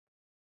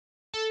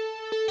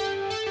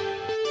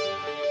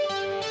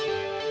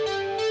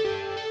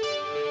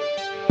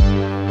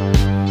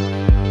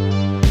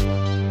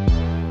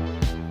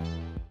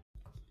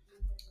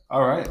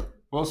All right.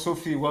 Well,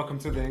 Sophie, welcome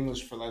to the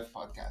English for Life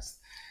podcast.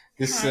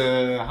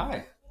 Hi.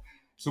 Hi.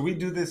 So we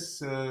do this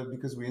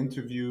because we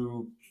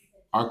interview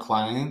our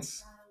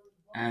clients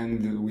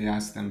and we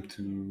ask them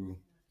to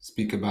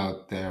speak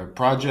about their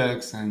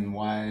projects and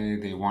why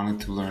they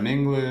wanted to learn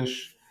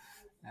English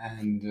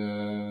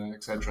and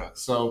etc.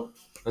 So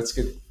let's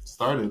get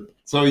started.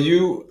 So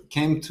you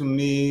came to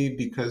me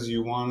because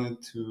you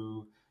wanted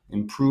to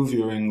improve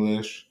your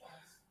English.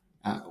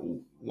 Uh,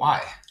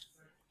 why?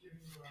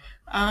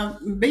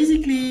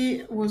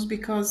 Basically, was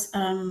because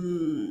I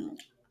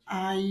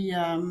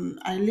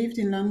lived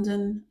in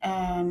London.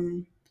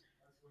 It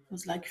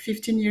was like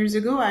 15 years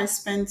ago. I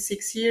spent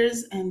 6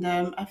 years, and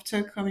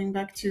after coming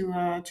back to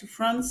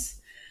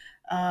France,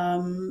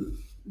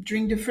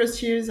 during the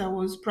first years, I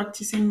was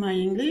practicing my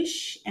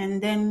English,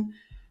 and then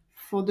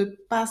for the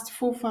past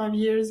 4 5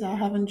 years, I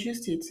haven't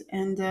used it,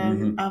 and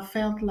Hmm. I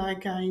felt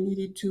like I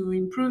needed to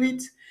improve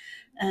it.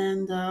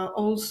 And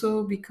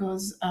also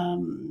because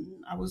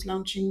I was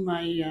launching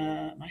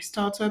my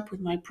startup with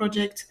my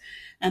project,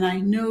 and I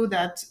know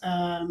that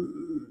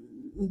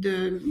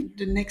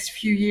the next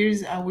few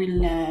years I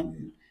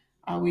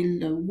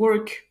will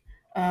work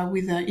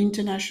with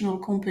international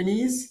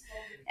companies,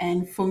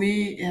 and for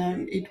me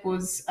it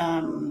was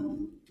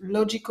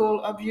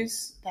logical,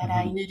 obvious that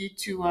I needed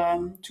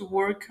to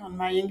work on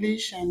my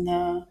English,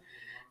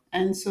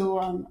 and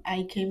so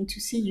I came to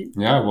see you.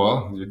 Yeah,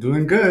 well, you're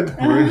doing good.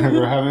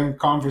 We're having a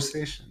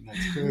conversation.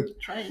 That's good.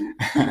 Trying.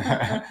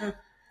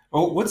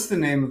 Oh, what's the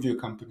name of your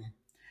company?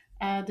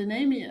 The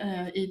name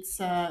it's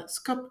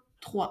Scope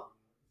 3.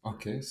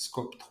 Okay,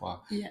 Scope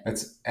 3. Yeah,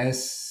 That's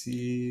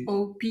SC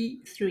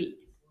OP3.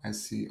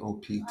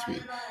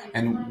 SCOP3.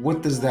 And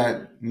what does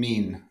that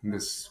mean,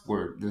 this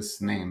word, this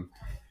name?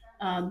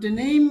 The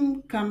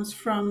name comes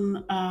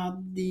from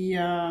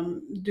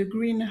the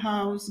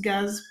greenhouse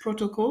gas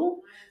protocol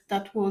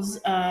that was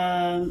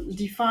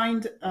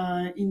defined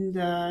in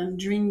the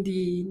during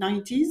the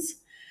 90s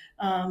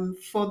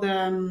for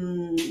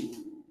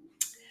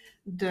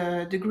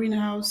the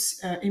greenhouse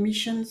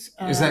emissions.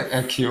 Is that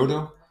at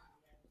Kyoto?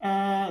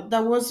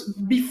 That was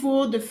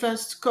before the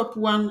first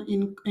COP1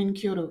 in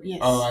Kyoto, Oh,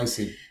 yes. I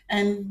see.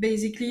 And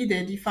basically,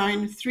 they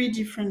defined three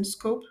different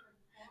scopes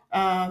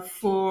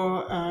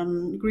for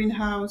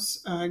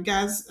greenhouse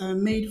gas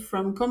made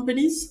from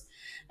companies.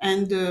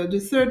 And the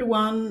third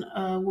one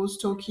was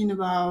talking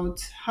about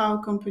how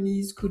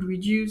companies could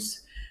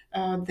reduce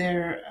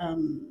their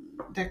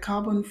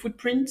carbon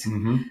footprint,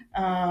 Hmm.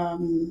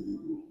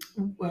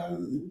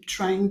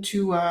 trying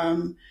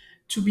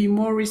to be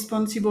more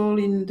responsible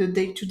in the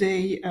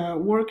day-to-day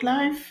work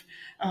life,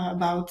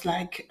 about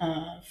like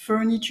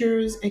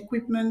furnitures,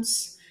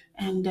 equipments,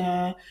 and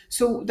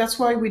so that's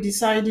why we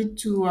decided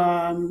to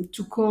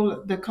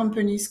call the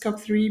company Scope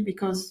 3,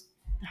 because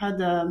it had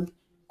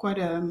quite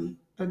a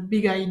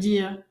big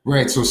idea.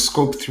 Right, so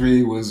Scope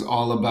 3 was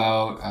all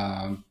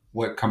about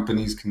what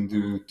companies can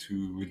do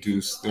to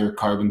reduce their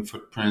carbon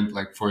footprint,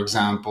 like, for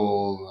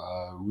example,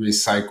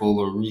 recycle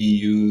or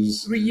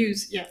reuse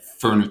Reuse, yeah,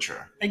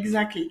 furniture.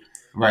 exactly.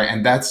 Right,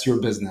 and that's your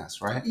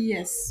business, right?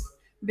 Yes,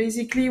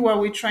 basically what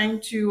we're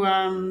trying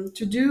to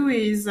do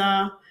is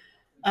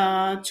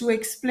to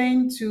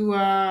explain to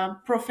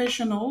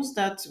professionals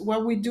that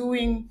what we're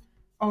doing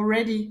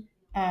already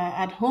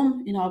at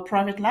home in our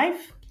private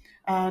life,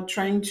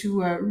 trying to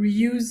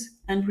reuse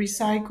and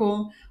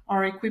recycle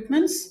our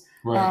equipments,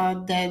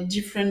 Right. the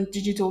different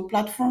digital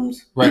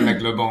platforms. Right,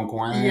 like Le Bon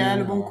Yeah,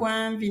 Le Coin. Bon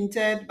Coin,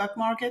 Vinted, Back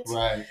Market.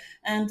 Right.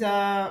 And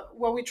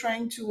what we're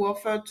trying to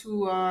offer to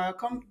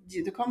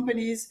the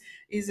companies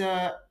is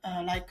a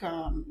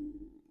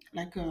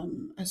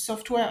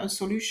software, a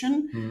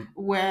solution, Mm.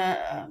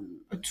 where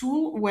a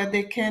tool where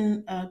they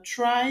can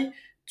try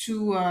to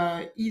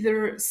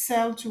either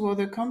sell to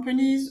other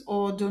companies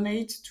or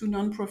donate to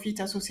non-profit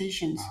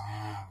associations.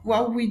 Ah,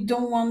 What we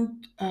don't want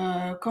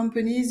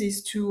companies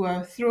is to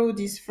throw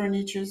these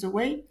furnitures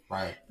away,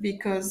 right.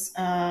 because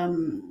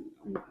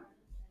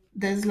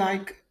there's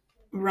like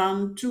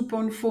around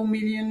 2.4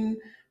 million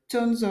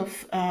tons of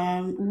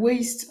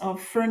waste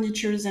of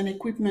furnitures and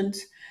equipment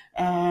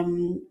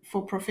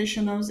for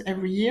professionals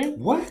every year.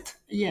 What?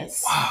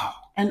 Yes. Wow,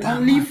 And that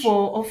only much.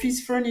 for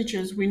office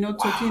furnitures. We're not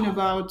talking Wow.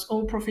 about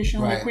all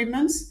professional Right.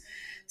 equipments.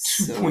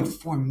 So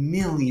 2.4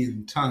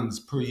 million tons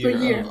per per year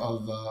year.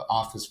 of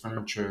office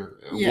furniture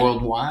Yeah.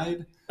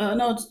 worldwide.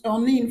 No, it's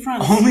only in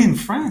France. Only in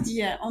France.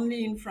 Yeah,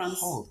 only in France.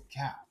 Holy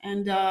cow.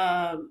 And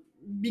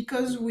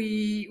because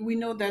we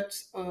know that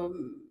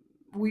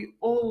we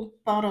all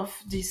part of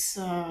this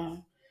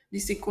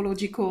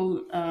ecological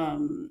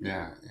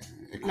Yeah,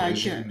 like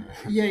equation.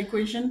 yeah,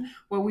 equation.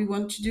 What we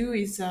want to do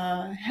is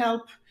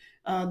help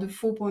the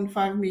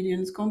 4.5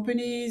 million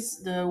companies,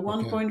 the Okay,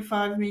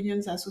 1.5 million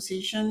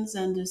associations,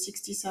 and the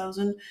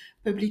 60,000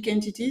 public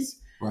entities,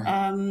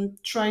 right.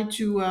 try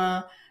to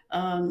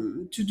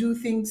do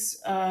things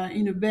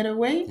in a better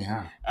way.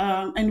 Yeah,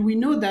 And we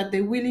know that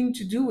they're willing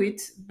to do it,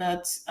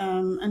 but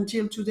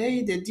until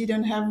today, they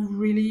didn't have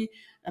really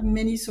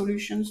many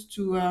solutions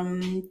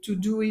to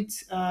do it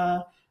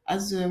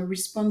as a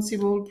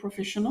responsible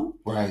professional.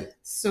 Right.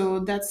 So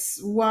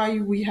that's why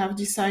we have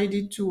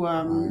decided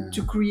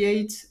to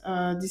create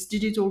this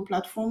digital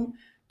platform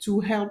to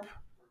help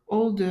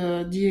all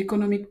the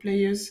economic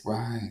players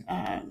Right.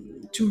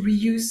 to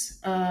reuse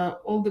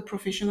all the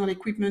professional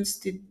equipments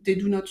they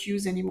do not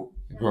use anymore.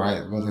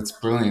 Right. Well, that's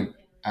brilliant.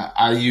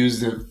 I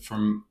used it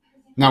from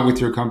not with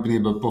your company,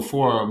 but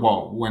before.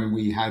 Well, when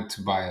we had to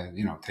buy,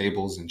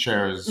 tables and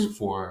chairs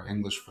for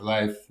English for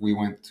Life, we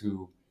went to.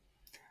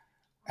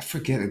 I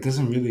forget. It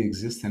doesn't really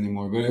exist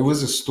anymore, but it was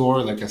a store,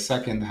 like a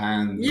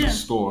secondhand Yeah.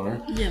 store.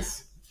 Yes.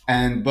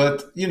 And but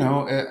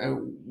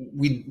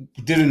we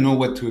didn't know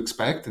what to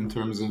expect in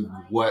terms of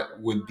what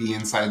would be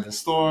inside the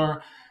store.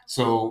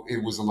 So it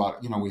was a lot.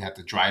 We had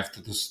to drive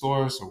to the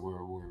store, so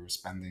we're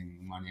spending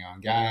money on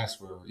gas.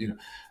 We're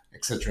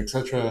et cetera, et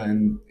cetera. And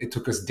it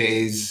took us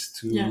days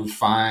to Yeah.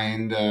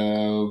 find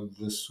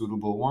the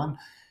suitable one.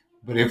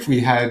 But if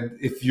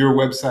your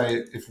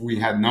website, if we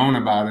had known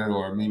about it,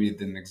 or maybe it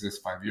didn't exist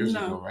 5 years No,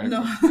 ago, right?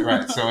 no.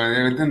 Right. So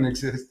it didn't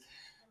exist.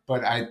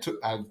 But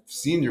I've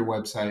seen your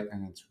website, and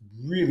it's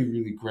really,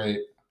 really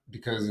great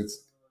because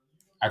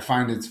I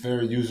find it's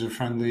very user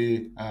friendly.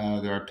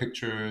 There are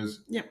pictures.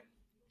 Yep.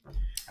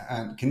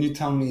 And can you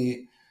tell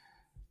me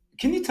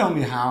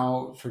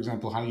how, for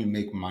example, how you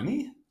make money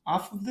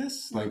off of this?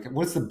 Like,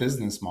 what's the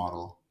business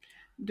model?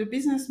 The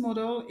business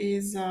model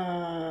is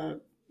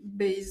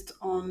based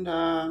on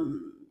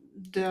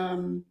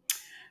the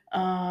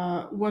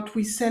what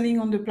we're selling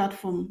on the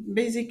platform.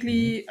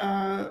 Basically,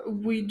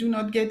 we do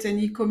not get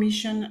any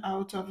commission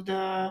out of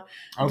the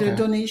Okay.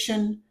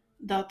 donation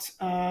that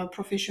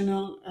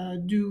professional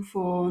do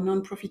for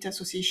non-profit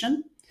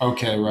association.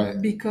 Okay, right.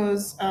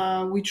 Because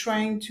we're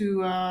trying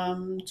to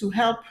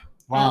help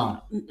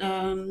Wow.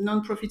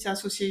 non-profit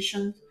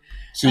association.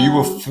 So you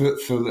will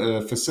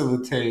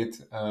facilitate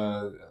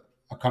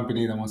a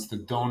company that wants to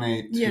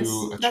donate to Yes,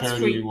 a that's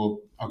charity. free. You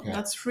will. Okay.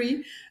 That's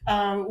free.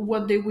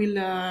 What they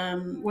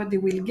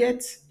will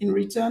get in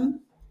return,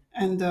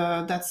 and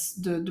that's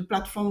the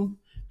platform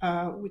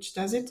which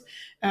does it.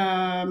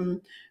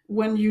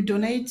 When you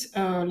donate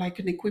like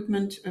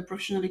a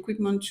professional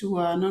equipment to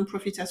a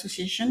non-profit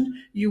association,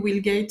 you will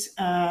get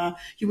a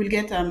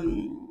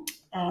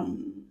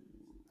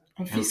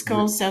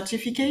fiscal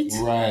certificate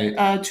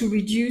Right. to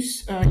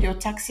reduce your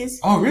taxes.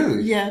 Oh,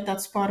 really? Yeah,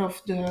 that's part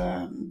of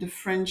the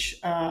French.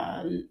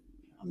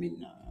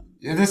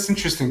 Yeah, that's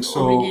interesting. So,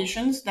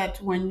 Obligations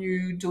that when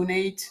you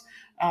donate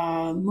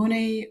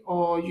money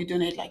or you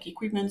donate like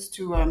equipment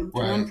to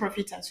right,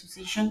 non-profit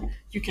association,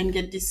 you can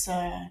get this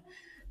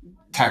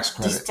tax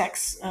credit. this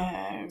tax.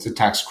 It's a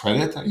tax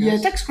credit, I guess. Yeah,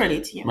 tax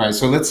credit. Yeah. Right.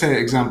 So let's say,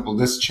 example,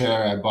 this chair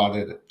I bought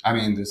it. I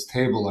mean, this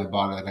table I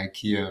bought at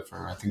IKEA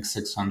for I think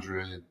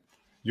 600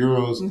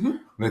 euros.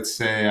 Let's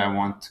say I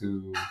want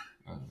to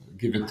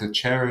give it to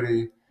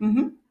charity.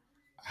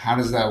 How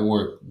does that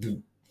work?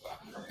 The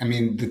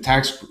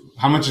tax.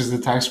 How much is the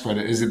tax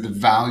credit? Is it the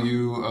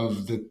value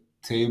of the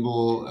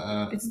table?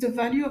 It's the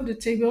value of the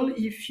table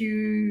if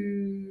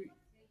you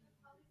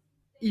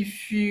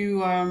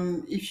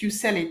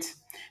sell it.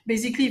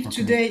 Basically, if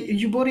today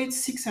you bought it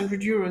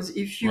 600 euros,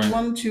 if you Right.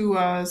 want to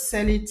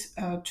sell it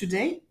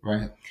today,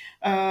 Right.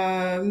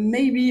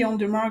 maybe on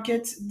the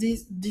market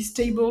this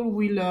table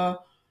will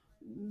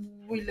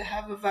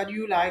have a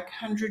value like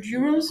 100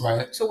 euros.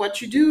 Right. So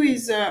what you do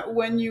is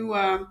when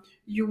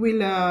you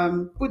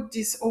will put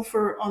this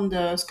offer on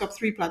the Scope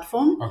 3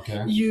 platform,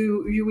 Okay.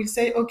 you will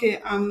say,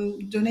 okay, I'm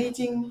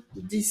donating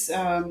this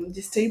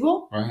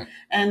table, Right.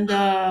 and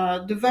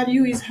the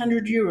value is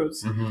 100 euros.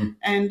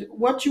 And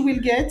what you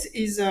will get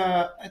is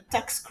a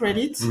tax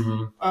credit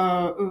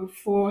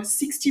for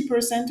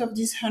 60% of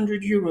these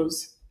 100 euros.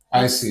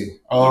 I see.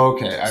 Oh,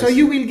 okay. So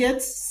you will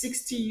get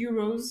 60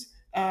 euros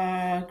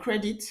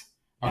credit.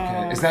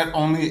 Okay. Is that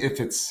only if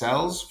it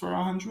sells for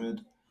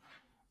 100,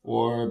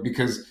 or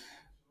because?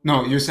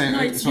 No, you're saying.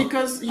 No, it's so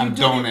because I'm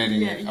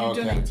donating. Yeah, you're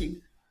Okay.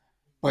 donating.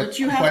 But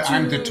you have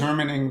I'm to-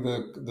 determining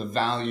the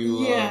value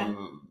Yeah. of.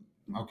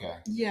 Okay.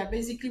 Yeah,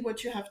 basically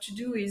what you have to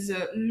do is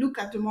look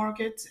at the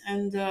market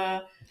and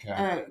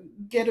Okay.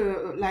 get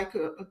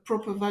a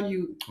proper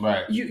value.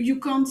 Right. You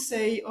can't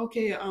say,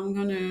 okay, I'm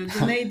gonna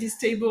donate this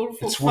table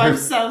for It's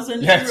worth-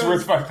 5,000 Yeah, euros. it's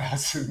worth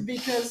 5,000.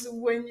 Because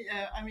when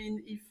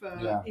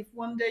Yeah. if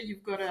one day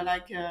you've got a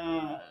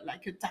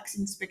tax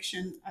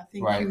inspection, I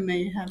think Right. you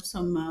may have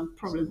some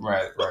problem.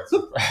 Right.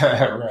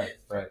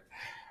 Right.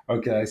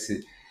 Okay, I see.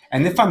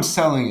 And if I'm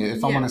selling it,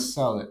 if I Yeah. want to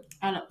sell it,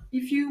 Alors,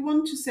 if you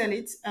want to sell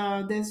it,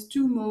 there's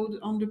two modes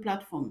on the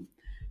platform.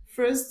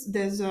 First,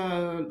 there's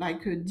a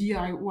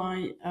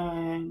DIY.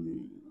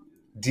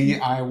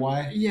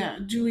 DIY, Yeah,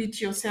 do it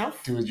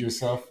yourself. do it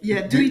yourself.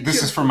 Yeah,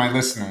 This is for my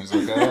listeners.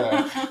 Okay,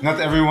 not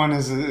everyone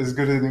is as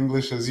good at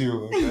English as you.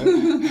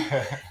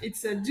 Okay.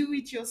 It's a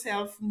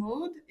do-it-yourself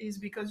mode, is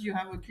because you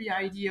have a clear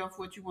idea of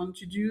what you want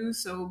to do.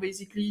 So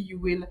basically, you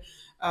will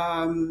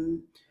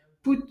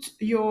put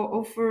your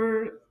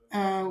offer.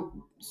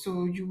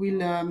 So you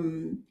will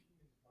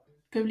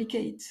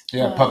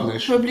Yeah,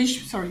 publish.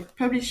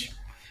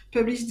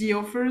 Publish the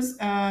offers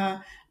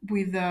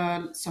with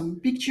some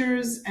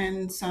pictures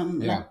and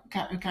some Yeah.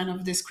 kind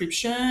of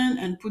description,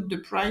 and put the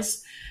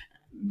price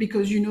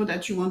because you know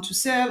that you want to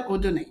sell or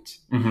donate.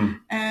 Mm-hmm.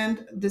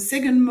 And the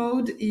second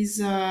mode is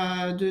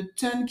the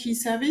turnkey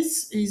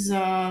service. Is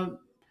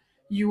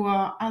you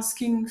are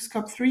asking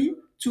Scope 3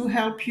 to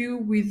help you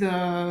with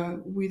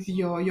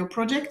your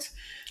project.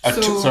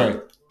 Sorry,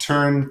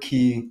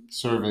 turnkey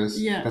service.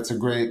 Yeah. That's a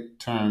great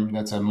term.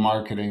 That's a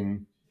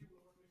marketing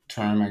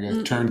term, I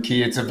guess.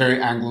 Turnkey. It's a very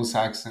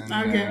Anglo-Saxon,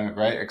 Okay.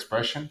 right,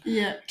 expression.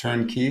 Yeah.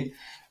 Turnkey.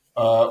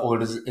 Or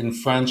does in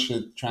French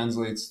it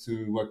translates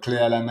to what? Clé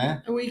à la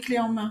main. Oui, clé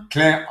en main.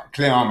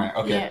 Clé en main.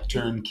 Okay. Yeah.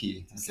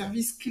 Turnkey. Okay.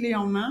 Service clé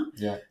en main.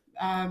 Yeah.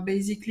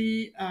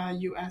 Basically,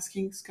 you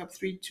asking Scope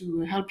 3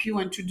 to help you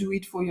and to do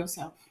it for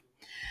yourself.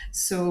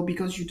 So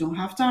because you don't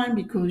have time,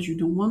 because you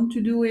don't want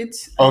to do it.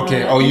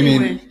 Okay.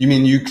 Anyway. you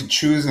mean you could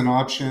choose an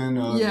option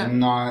of Yeah.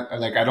 not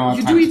like I don't have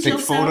You time do to it take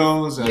yourself.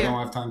 photos. Yeah. I don't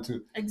have time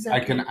to.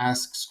 Exactly. I can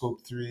ask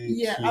Scope 3.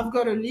 Yeah, I've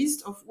got a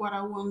list of what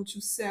I want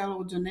to sell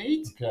or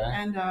donate, Okay.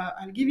 and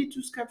I'll give it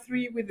to Scope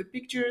 3 with the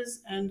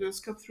pictures, and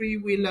Scope 3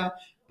 will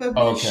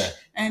publish, Okay.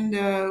 and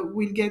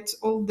we'll get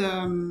all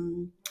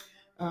the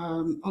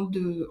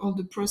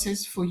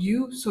process for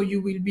you. So you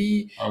will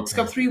be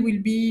Scope 3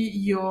 will be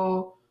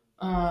your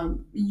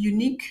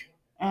unique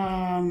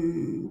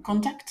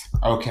contact.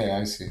 Okay,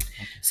 I see.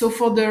 Okay. So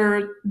for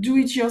the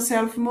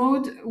do-it-yourself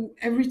mode,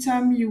 every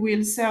time you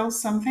will sell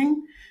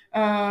something,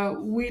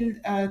 we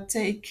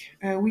take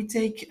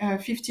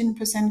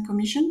 15%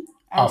 commission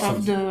out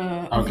of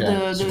the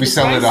So if we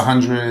sell it price.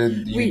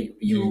 100,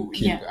 you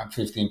keep yeah.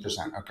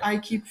 15%. Okay. I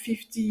keep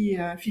 15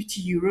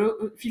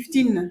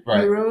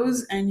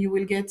 euros, and you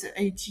will get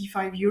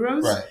 85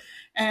 euros. Right.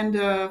 And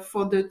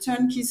for the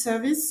turnkey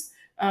service,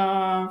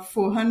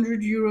 for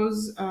 100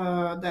 euros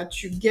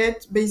that you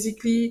get,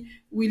 basically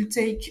we'll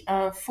take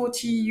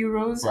 40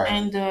 euros, Right.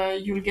 and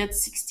you'll get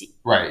 60.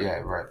 Right,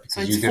 yeah, right. Because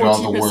So you it's did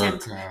all the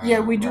 40%. work. Yeah,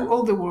 we do right.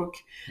 all the work.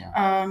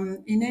 Yeah.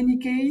 In any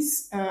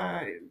case,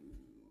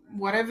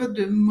 whatever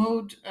the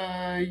mode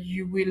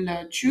you will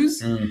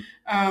choose,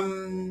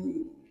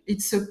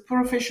 it's a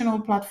professional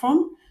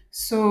platform.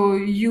 So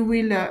you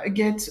will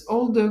get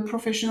all the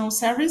professional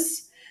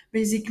service,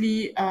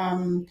 basically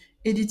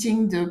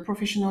editing the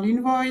professional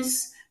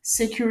invoice,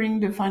 securing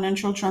the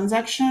financial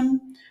transaction,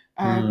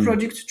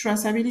 product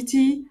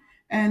traceability,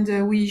 and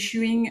we're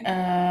issuing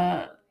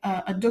a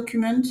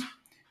document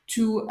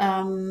to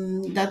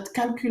that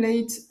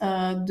calculate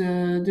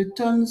the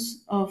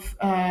tons of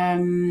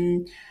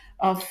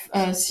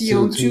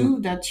CO2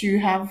 that you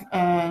have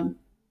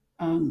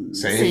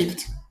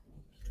saved.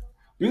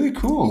 Really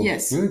cool.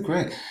 Yes. Really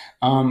great.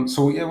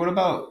 So yeah, what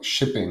about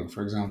shipping,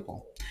 for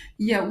example?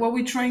 Yeah, what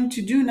we're trying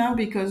to do now,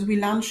 because we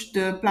launched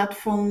the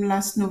platform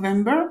last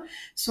November,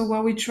 so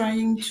what we're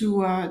trying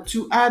to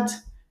add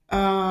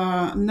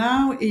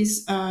now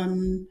is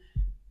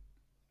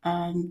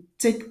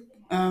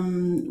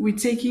we're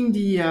taking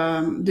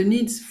the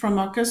needs from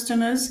our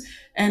customers,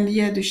 and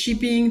the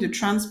shipping, the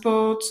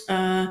transport.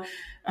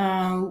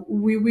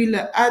 We will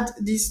add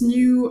this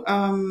new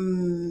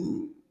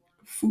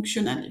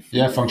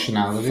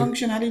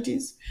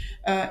functionalities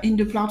in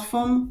the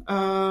platform.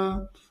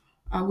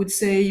 I would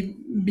say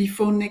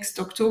before next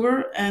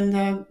October,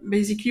 and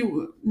basically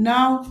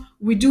now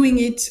we're doing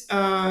it.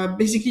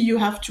 Basically, you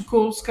have to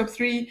call Scope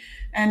 3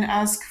 and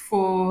ask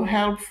for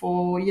help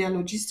for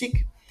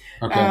logistic.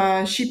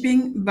 Okay.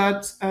 Shipping,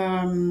 but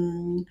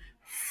from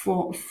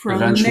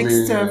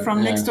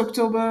next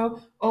October,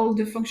 all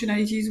the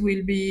functionalities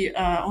will be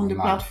on the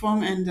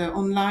platform and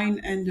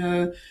online, and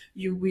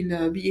you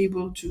will be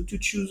able to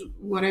choose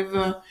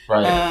whatever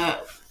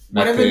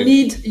whatever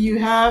need you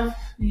have.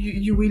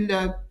 You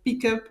will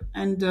pick up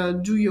and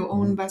do your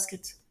own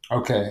basket.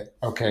 Okay,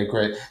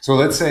 great. So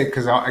let's say,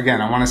 because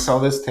again, I want to sell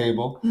this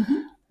table.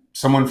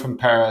 Someone from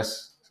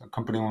Paris, a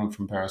company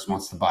from Paris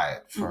wants to buy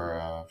it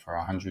for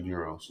 100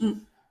 euros.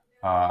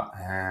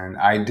 And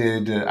I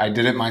did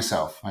it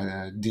myself.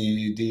 DIY.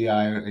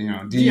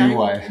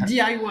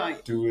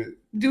 Do it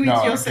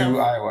yourself.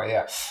 DIY,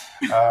 yeah.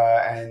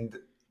 And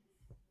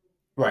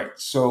right.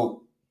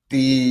 So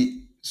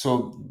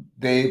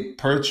they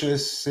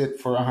purchase it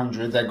for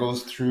 100. That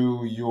goes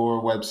through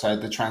your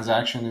website. The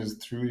transaction is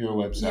through your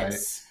website.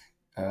 Yes.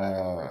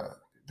 Your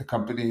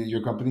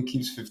company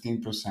keeps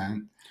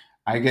 15%.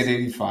 I get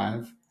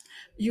 85.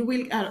 You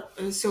will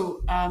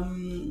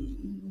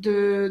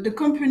the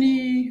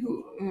company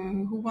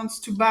who wants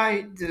to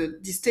buy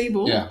this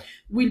table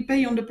will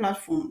pay on the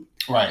platform.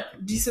 Right.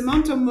 This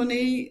amount of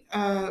money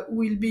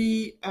will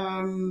be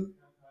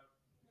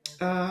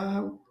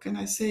how can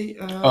I say?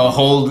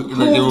 Hold. It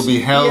will be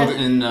held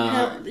in.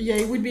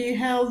 It would be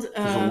held.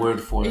 There's a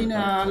word for it. In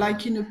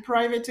like in a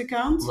private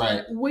account.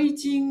 Right.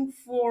 Waiting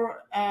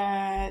for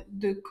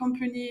the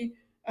company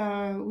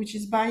which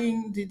is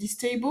buying this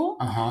table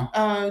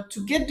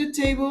to get the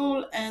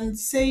table and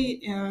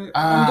say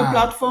on the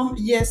platform,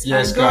 yes,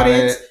 I got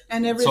it,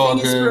 and everything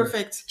is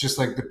perfect. Just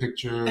like the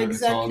picture.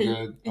 Exactly. It's all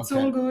good. It's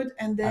all good,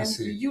 and then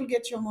you'll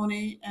get your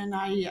money, and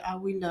I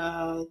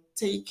will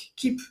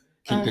keep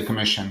keep the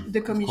commission, the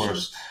of commission.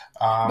 course.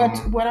 But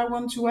what I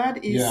want to add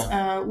is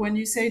Yeah. when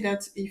you say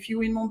that if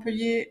you in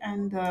Montpellier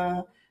and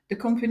the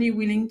company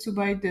willing to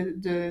buy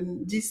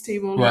this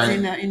table is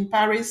Right. in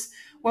Paris,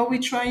 what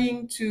we're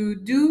trying to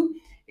do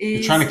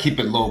You're trying to is keep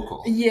it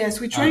local. yes,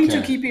 we're trying to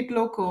Okay. keep it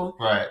local.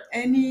 Right.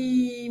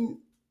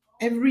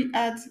 Every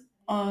ad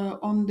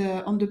on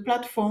the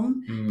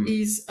platform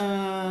is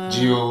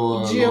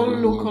Local.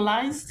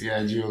 geolocalized.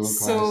 Yeah,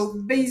 geolocalized. So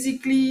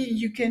basically,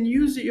 you can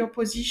use your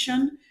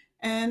position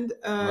and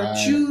Right.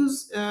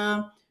 choose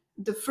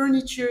the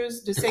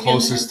furnitures, the The second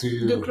closest hand,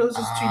 to the you.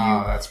 closest to Ah, you.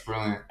 that's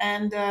brilliant.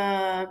 And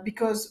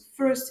because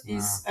first Wow.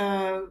 is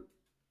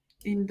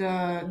in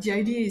the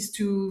idea is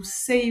to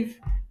save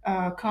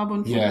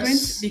carbon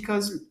footprint Yes.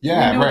 because we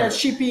Yeah, know that right.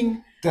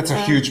 shipping That's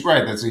a huge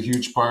right. That's a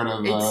huge part of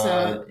it's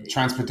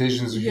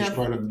transportation is a huge yeah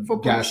part of for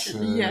gas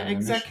pollution, yeah,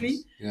 exactly.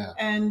 emissions.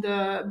 Yeah. And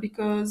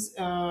because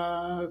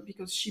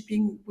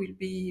shipping will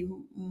be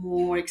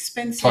more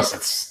expensive Plus,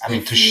 it's I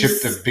mean to if ship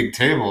is the big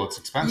table, it's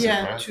expensive,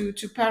 yeah right?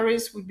 to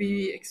Paris would be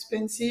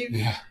expensive.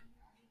 Yeah.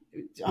 I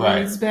mean,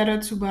 Right. it's better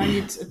to buy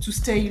it to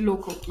stay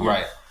local, yeah.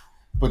 Right.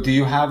 But do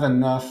you have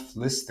enough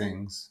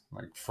listings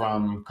like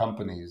from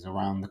companies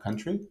around the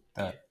country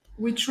that?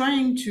 We're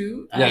trying to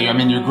Yeah, I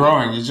mean you're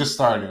growing. You just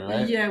started,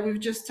 right? yeah,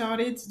 we've just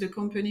started. The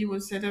company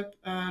was set up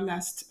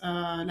last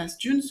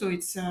June, so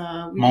it's we've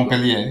got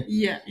Montpellier.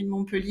 yeah in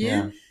Montpellier.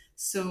 Yeah.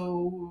 So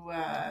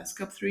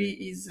Scope 3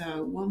 is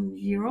 1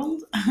 year old.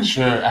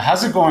 Sure.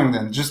 How's it going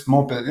then? Just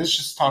Montpellier. Let's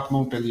just talk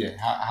Montpellier.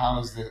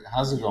 How's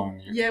it going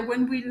here? Yeah,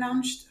 when we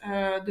launched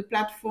the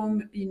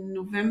platform in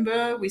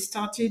November, we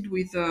started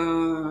with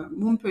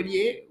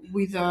Montpellier,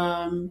 with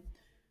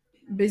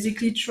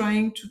basically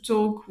trying to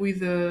talk with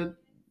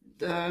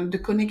the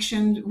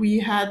connection we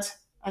had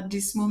at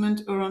this moment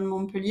around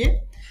Montpellier.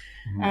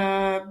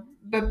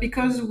 But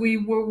because we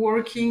were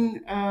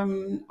working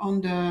on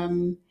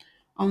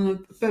a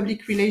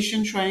public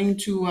relation, trying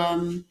to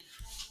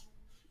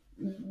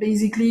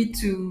basically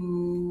to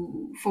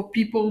for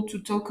people to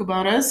talk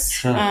about us.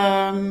 Sure.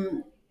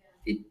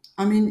 It,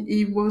 I mean,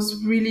 it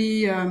was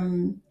really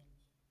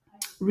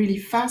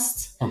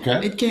fast.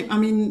 Okay. It came. I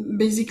mean,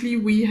 basically,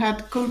 we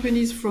had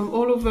companies from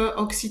all over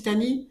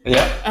Occitanie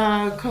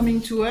Yeah.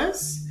 coming to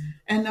us,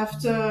 and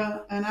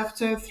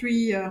after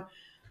three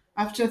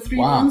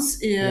Wow. months,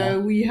 Yeah.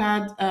 we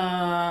had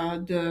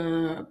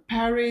the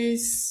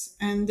Paris,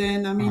 and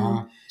then I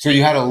mean, So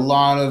you had a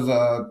lot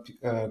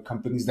of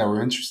companies that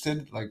were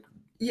interested, like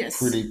yes,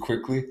 pretty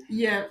quickly.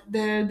 yeah,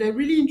 they're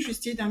really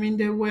interested. I mean,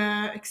 they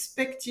were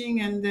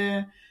expecting, and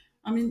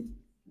I mean,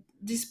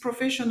 these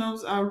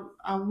professionals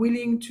are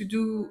willing to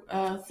do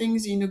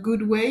things in a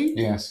good way.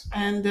 Yes.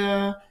 And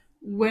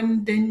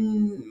when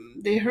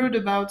they heard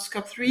about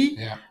Scope 3,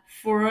 Yeah.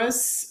 for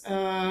us,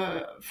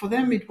 for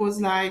them, it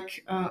was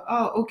like,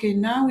 oh, okay,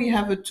 now we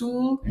have a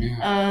tool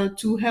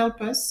to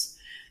help us.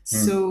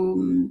 So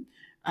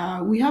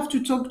we have to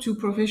talk to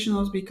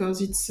professionals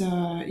because it's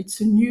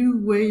a new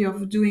way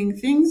of doing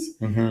things.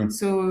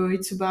 So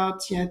it's about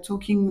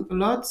talking a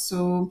lot.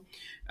 So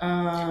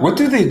what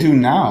do they do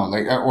now?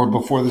 Like, or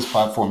before this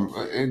platform,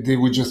 they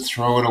would just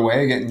throw it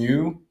away, get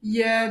new?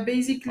 Yeah,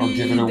 basically, or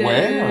give it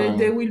away,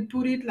 they will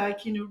put it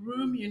like in a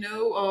room,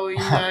 or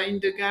in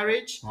the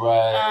garage.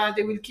 Right.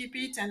 They will keep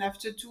it, and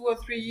after 2 or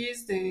 3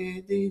 years,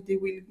 they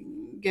will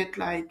get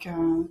like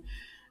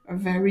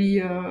very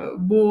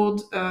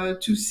bored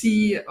to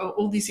see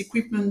all these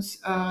equipments.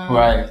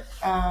 Right.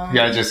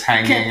 Just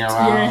hanging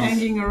around. Yeah,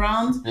 hanging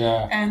around.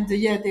 Yeah. And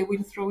they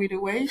will throw it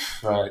away.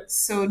 Right.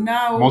 So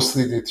now,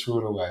 mostly they threw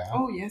it away. Huh?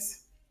 Oh yes.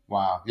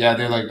 Wow. Yeah,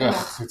 they're like,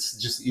 ugh, it's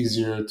just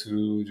easier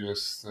to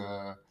just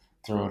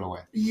throw it away.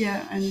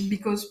 Yeah, and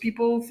because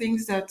people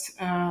think that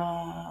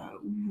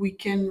we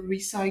can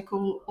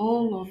recycle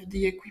all of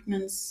the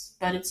equipments,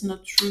 but it's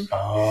not true.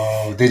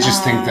 Oh, they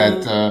just think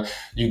that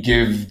you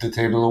give the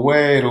table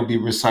away, it'll be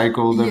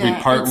recycled, every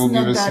part will be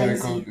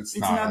recycled. It's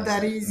not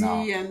that easy.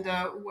 No. And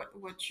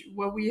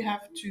what we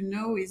have to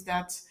know is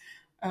that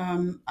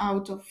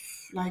out of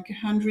like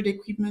 100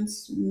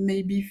 equipments,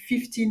 maybe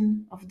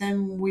 15 of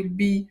them will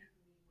be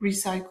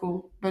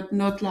recycle, but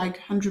not like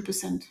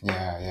 100%.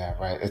 Yeah,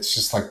 right. It's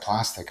just like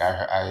plastic.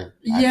 I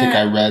think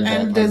I read that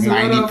and like there's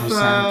 90%. A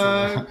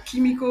lot of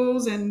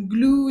chemicals and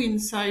glue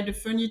inside the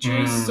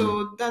furniture,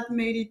 so that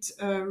made it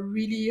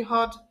really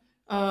hard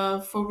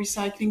for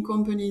recycling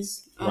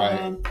companies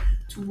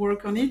to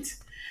work on it.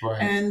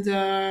 Right. And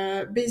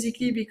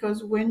basically,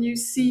 because when you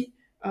see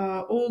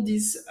all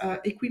these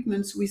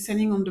equipments we're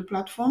selling on the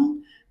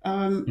platform,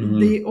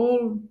 they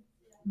all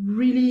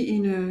really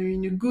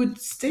in a good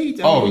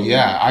state. I mean,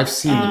 I've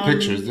seen the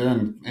pictures. They're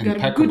impeccable.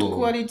 Got good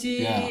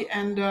quality,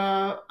 and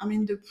I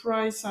mean the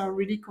price are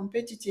really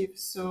competitive.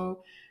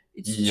 So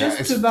it's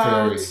just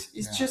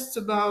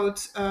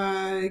about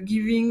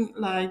giving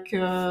like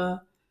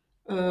a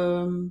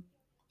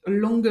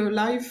longer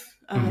life,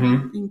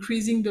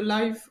 increasing the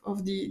life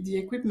of the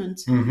equipment,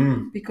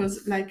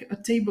 because like a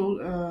table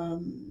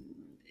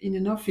in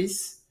an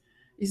office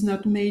is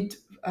not made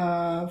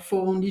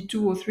for only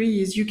 2 or 3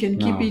 years. You can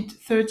keep No. it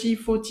 30,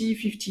 40,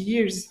 50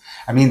 years.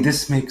 I mean,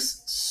 this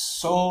makes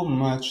so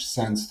much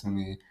sense to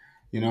me,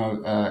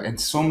 in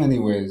so many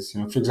ways.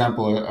 For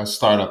example, a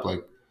startup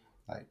like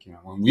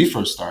when we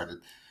first started,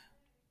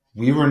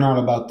 we were not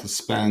about to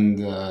spend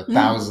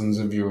thousands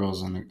of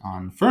euros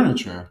on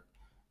furniture,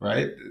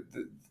 right?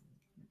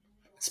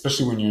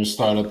 Especially when you're a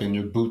startup and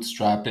you're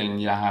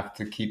bootstrapping, you have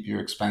to keep your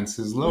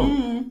expenses low.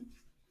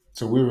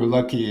 So we were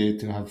lucky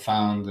to have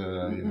found,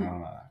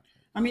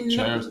 I mean,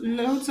 chairs.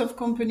 lots of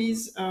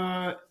companies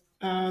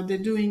they're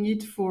doing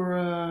it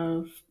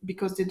for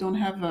because they don't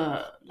have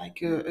a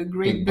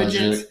great Big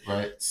budget,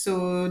 right?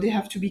 so they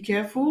have to be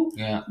careful.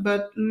 Yeah.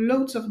 But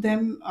lots of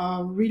them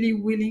are really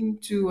willing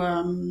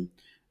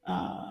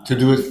To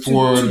do it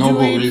for a to do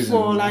noble it reason.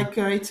 for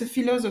it's a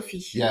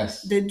philosophy.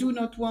 Yes. They do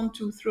not want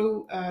to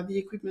throw the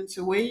equipment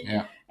away,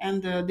 Yeah.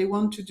 and they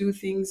want to do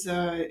things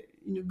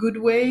in a good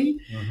way,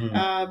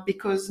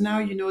 because now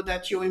you know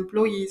that your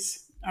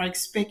employees are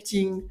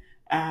expecting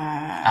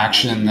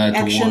Action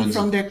towards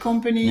from their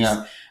companies.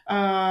 Yeah.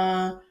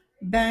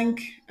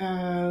 Bank,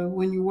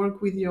 when you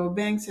work with your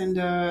banks, and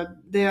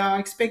they are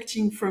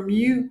expecting from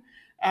you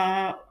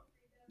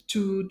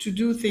to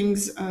do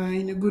things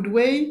in a good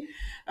way.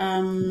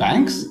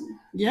 Banks?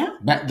 Yeah.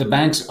 The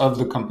banks of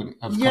the company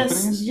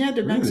companies? Yeah,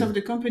 the banks Really? of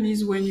the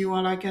companies, when you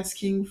are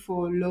asking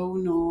for a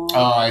loan or.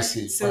 Oh, I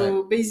see. So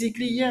right.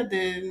 basically, yeah,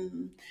 the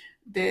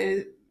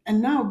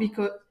and now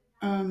because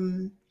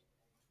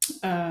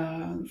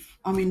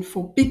I mean,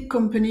 for big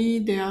company,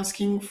 they're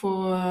asking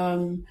for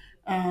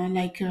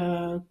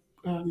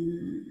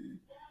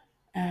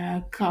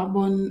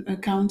carbon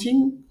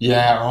accounting,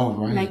 Yeah. Oh,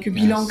 right. like a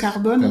bilan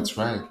carbon. That's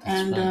right.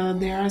 And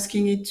they're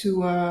asking it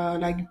to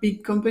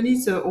big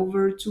companies,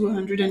 over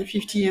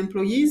 250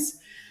 employees.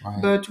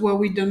 Right. But what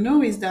we don't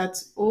know is that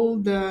all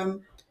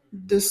the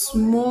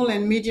small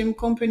and medium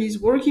companies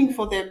working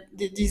for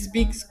these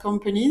big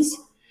companies,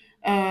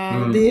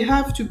 they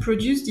have to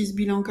produce this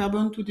bilan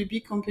carbon to the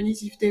big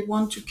companies if they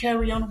want to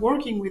carry on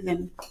working with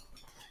them.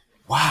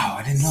 Wow,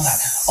 I didn't know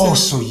that.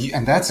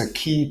 And that's a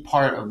key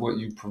part of what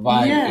you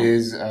provide. Yeah.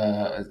 Is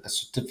a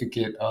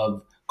certificate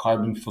of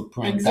carbon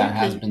footprint that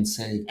has been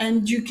saved.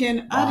 And you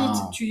can add it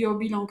to your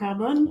bilan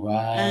carbon.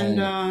 Right. And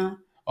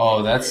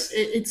that's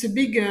it's a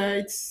big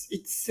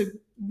it's a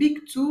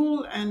big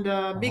tool and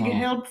a big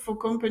help for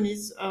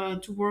companies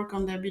to work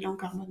on their bilan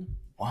carbon.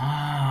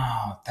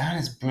 Wow, that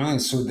is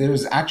brilliant. So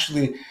there's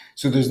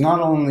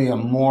not only a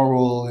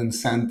moral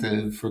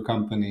incentive for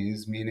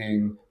companies,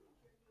 meaning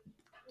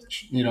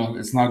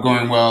it's not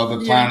going well, the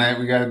planet,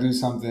 we got to do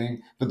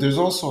something, but there's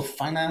also a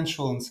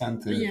financial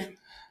incentive. Yeah.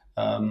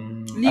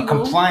 A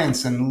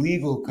compliance and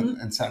legal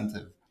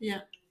incentive.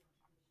 Yeah.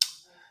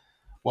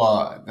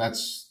 Well,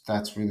 that's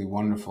really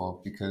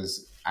wonderful,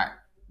 because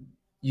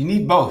you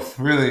need both,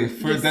 really.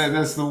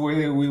 That's the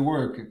way we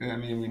work. I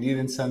mean, we need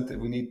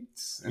incentives. Yeah,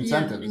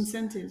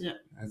 incentives. Yeah.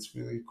 That's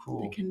really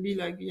cool. It can be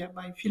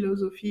by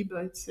philosophy,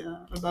 but it's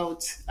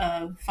about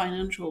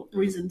financial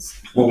reasons.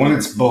 Well, when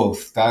it's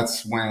both,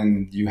 that's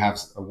when you have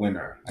a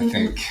winner, I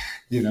think.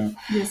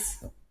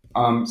 Yes.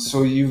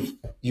 So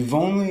you've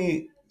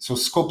only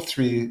Scope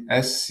 3,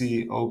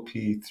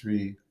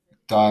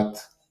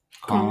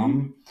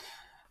 SCOP3.com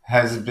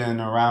has been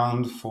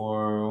around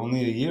for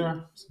only a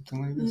year,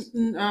 something like this.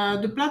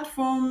 The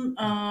platform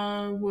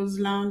was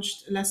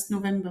launched last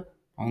November.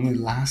 Only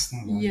last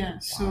November. Yeah. Wow.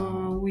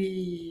 So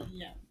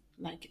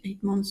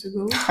 8 months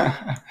ago.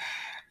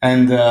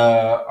 And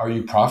are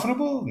you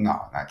profitable?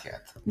 No, not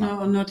yet.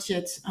 No, not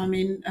yet. I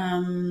mean,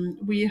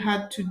 we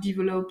had to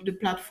develop the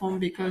platform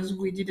because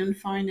we didn't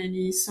find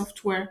any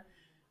software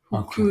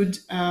who could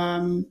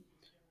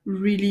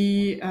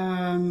really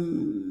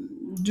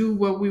do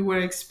what we were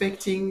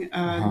expecting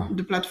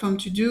the platform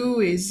to do.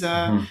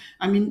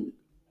 I mean,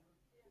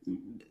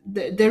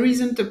 there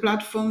isn't a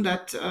platform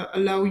that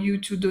allow you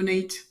to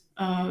donate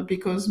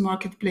because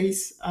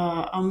marketplace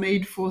are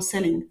made for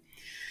selling.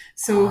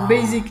 So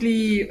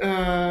basically,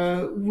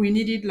 we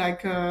needed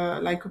like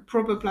a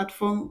proper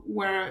platform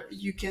where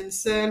you can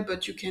sell,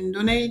 but you can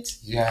donate.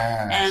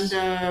 Yes.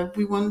 And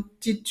we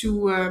wanted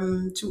to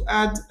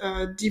add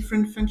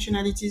different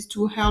functionalities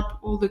to help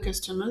all the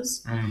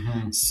customers.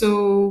 Mm-hmm.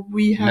 So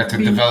we have to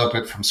develop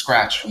it from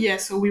scratch. Yeah.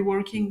 So we're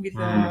working with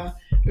a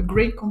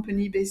great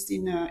company based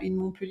in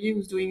Montpellier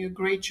who's doing a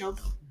great job.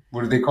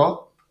 What are they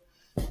called?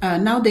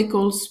 Now they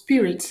call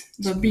Spirit,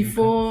 but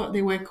before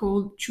they were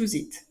called Choose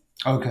It.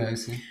 Okay, I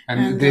see.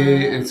 And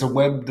it's a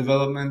web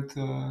development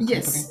company?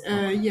 Yes,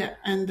 yeah.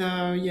 And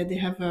they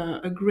have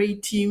a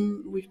great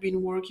team. We've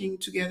been working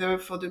together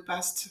for the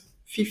past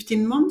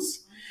 15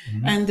 months,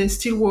 and they're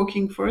still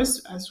working for us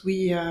as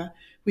we've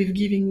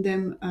given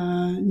them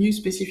a new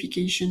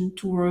specification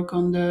to work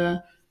on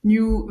the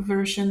new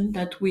version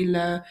that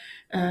will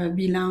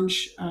be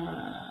launched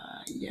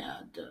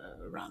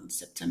around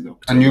September,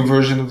 October. A new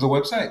version of the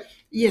website?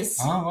 Yes.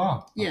 Oh,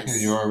 wow. Yes.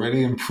 Okay, you're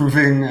already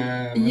improving.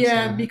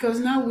 Yeah,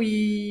 because now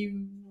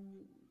we've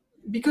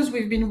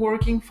been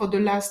working for the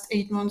last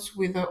 8 months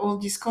with all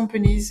these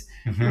companies,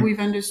 we've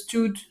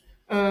understood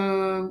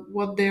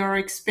what they are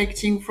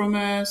expecting from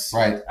us,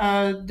 Right.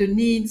 the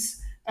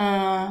needs,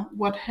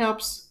 what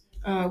helps,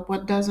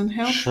 what doesn't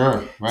help.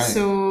 Sure. Right. You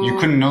So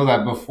couldn't know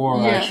that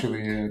before yeah,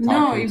 actually no,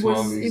 talking to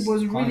all it these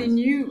was really clients.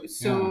 new. Yeah.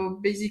 So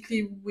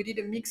basically, we did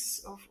a mix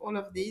of all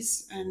of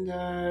this,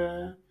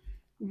 and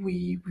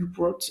we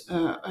brought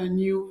a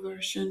new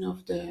version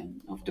of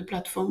the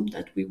platform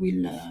that we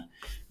will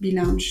be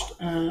launched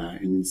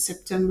in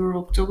September,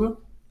 October.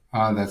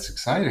 That's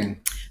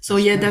exciting. So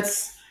That's yeah, great.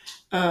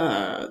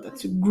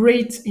 that's a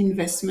great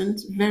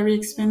investment, very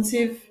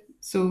expensive.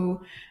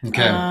 So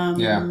Okay.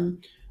 Yeah. um,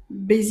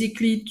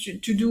 basically,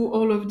 to do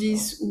all of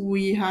this,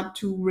 we had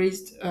to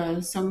raise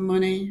some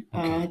money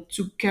Okay.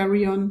 to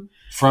carry on.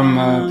 From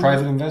Um,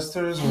 private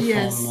investors or from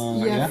yes,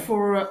 yeah, yeah.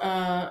 for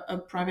a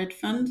private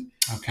fund,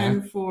 Okay.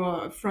 and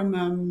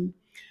from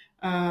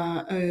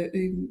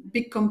a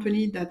big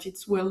company that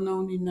it's well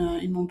known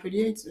in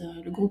Montpellier. It's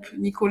le groupe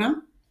Nicolin.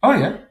 Oh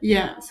yeah.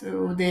 Yeah,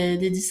 so they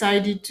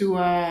decided to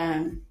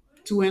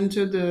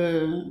enter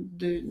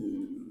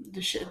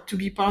to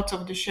be part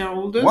of the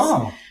shareholders,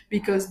 Wow.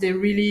 because they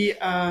really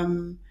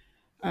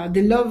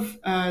they love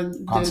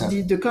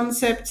Concept. the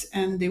concept,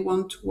 and they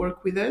want to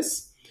work with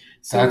us.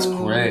 That's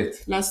So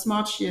great. last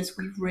March, yes,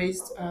 we've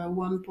raised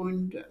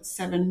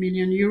 1.7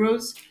 million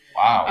euros.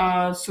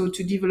 Wow. So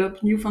to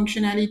develop new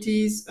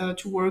functionalities,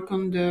 to work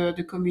on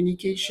the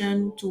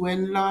communication, to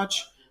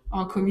enlarge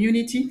our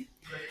community,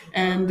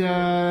 and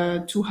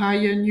to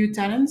hire new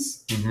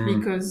talents, Hmm.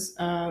 because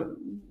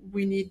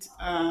we need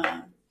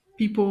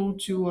people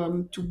to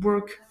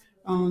work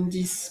on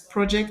this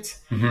project.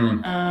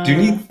 Hmm. Uh, Do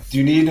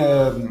you need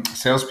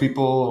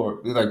salespeople or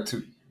like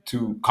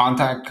to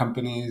contact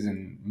companies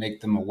and make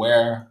them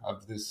aware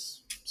of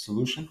this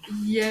solution?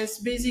 Yes,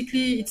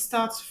 basically it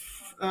starts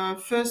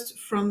first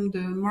from the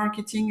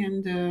marketing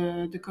and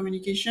the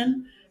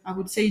communication. I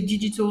would say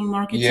digital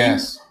marketing.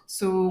 Yes. So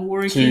So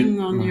working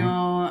you, on mhm.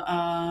 your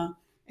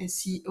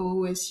SEO,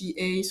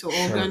 SEA, so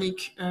Sure. organic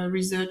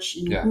research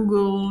in Yeah.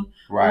 Google,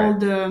 Right. all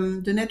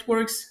the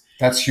networks.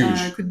 That's huge.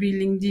 Could be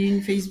LinkedIn,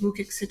 Facebook,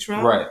 etc.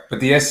 Right. But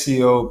the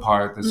SEO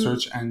part, the Mm,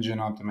 search engine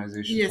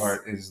optimization yes,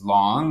 part is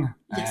long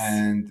yes,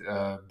 and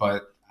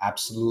but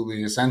absolutely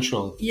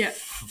essential yeah.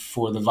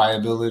 for the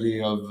viability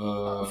of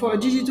For a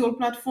digital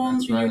platform,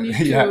 that's right.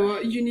 Yeah.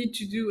 you need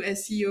to do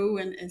SEO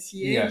and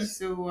SEA. Yes.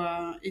 So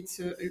it's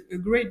a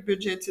great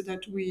budget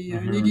that we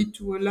Hmm. needed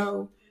to allow,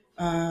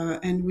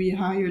 and we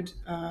hired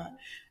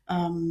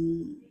um,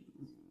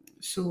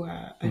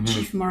 a Hmm.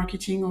 chief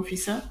marketing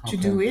officer to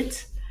Okay. do it.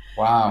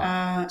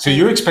 Wow. So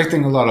you're And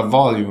expecting a lot of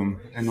volume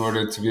in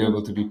order to be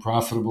able to be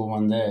profitable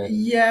one day.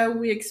 yeah,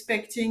 we're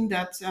expecting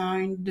that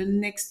in the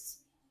next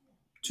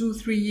 2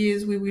 3 years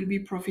we will be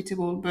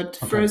profitable. But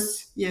Okay. first,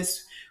 yes,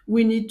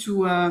 we need to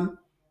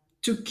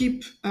keep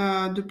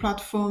the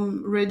platform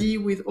ready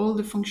with all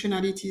the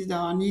functionalities that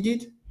are needed,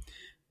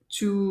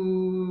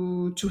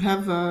 to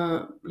have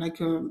a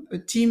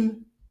team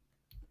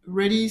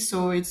ready.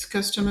 So it's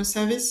customer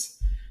service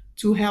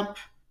to help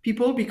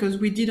people, because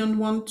we didn't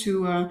want to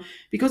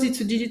because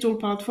it's a digital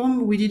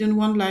platform, we didn't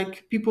want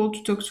like people to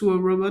talk to a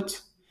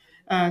robot,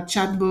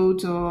 chatbot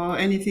or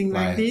anything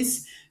like Right.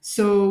 this.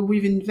 So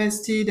we've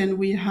invested, and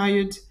we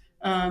hired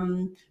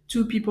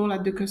two people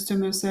at the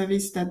customer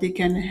service that they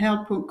can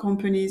help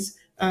companies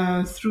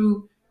through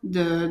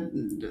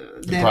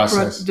The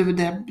process.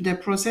 their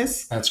process.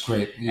 That's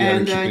great. You got to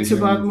And keep it it's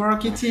about human. Yeah.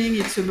 marketing,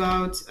 it's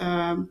about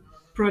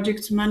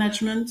project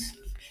management,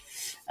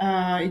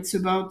 it's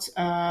about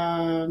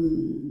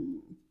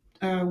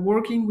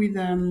working with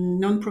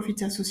non-profit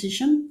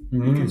association,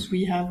 Hmm. because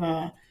we have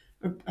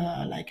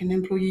like an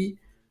employee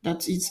that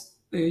is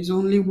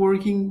only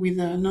working with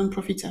a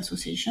non-profit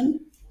association.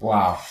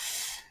 Wow.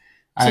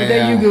 So I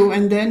there you go.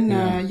 And then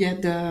yeah. yeah,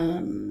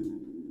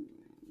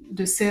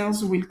 the sales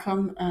will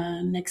come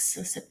next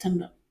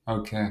September.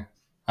 Okay.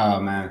 Oh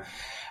man,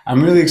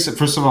 I'm really excited.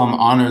 First of all, I'm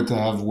honored to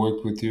have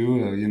worked with you.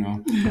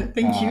 It's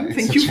Thank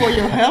you such. for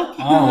your help.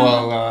 Oh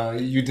well,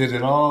 you did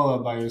it all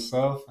by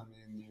yourself. I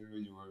mean,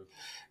 you were.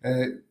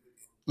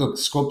 Look,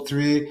 Scope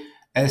 3,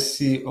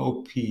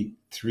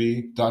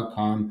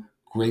 SCOP3.com,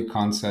 great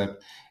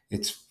concept.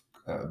 It's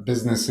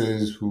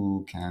businesses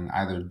who can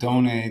either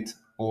donate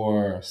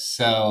or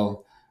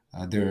sell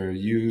their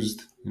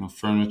used,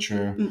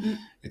 furniture. Mm-mm.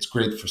 It's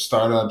great for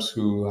startups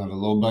who have a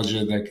low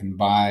budget that can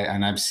buy.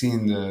 And I've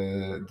seen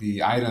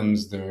the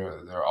items.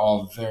 They're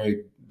all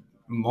they're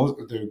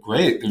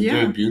great. They're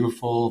very Yeah.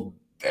 beautiful,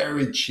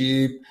 very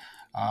cheap.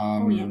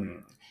 Oh yeah.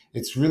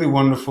 It's really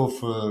wonderful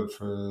for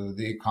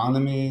the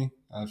economy,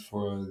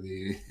 for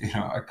the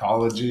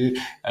ecology,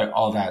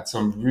 all that. So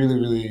I'm really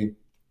really,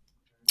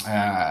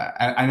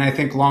 and I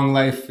think long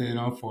life,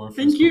 for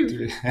Thank Scope you.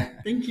 3.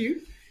 Thank you.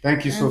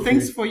 Thank you, And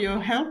thanks Sophie. for your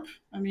help.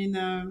 I mean,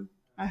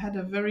 I had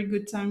a very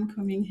good time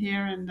coming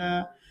here and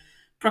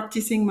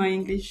practicing my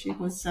English. It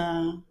was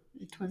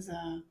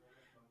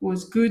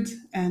good,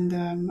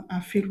 and I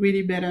feel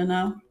really better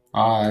now.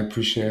 I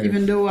appreciate it.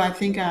 Even though I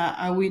think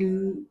I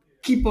will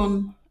keep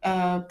on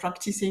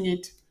practicing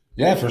it.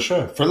 Yeah, for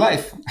sure. For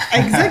life.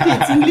 Exactly,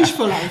 it's English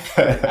for life,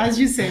 as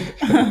you said.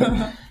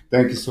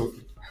 Thank you,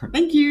 Sophie.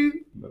 Thank you.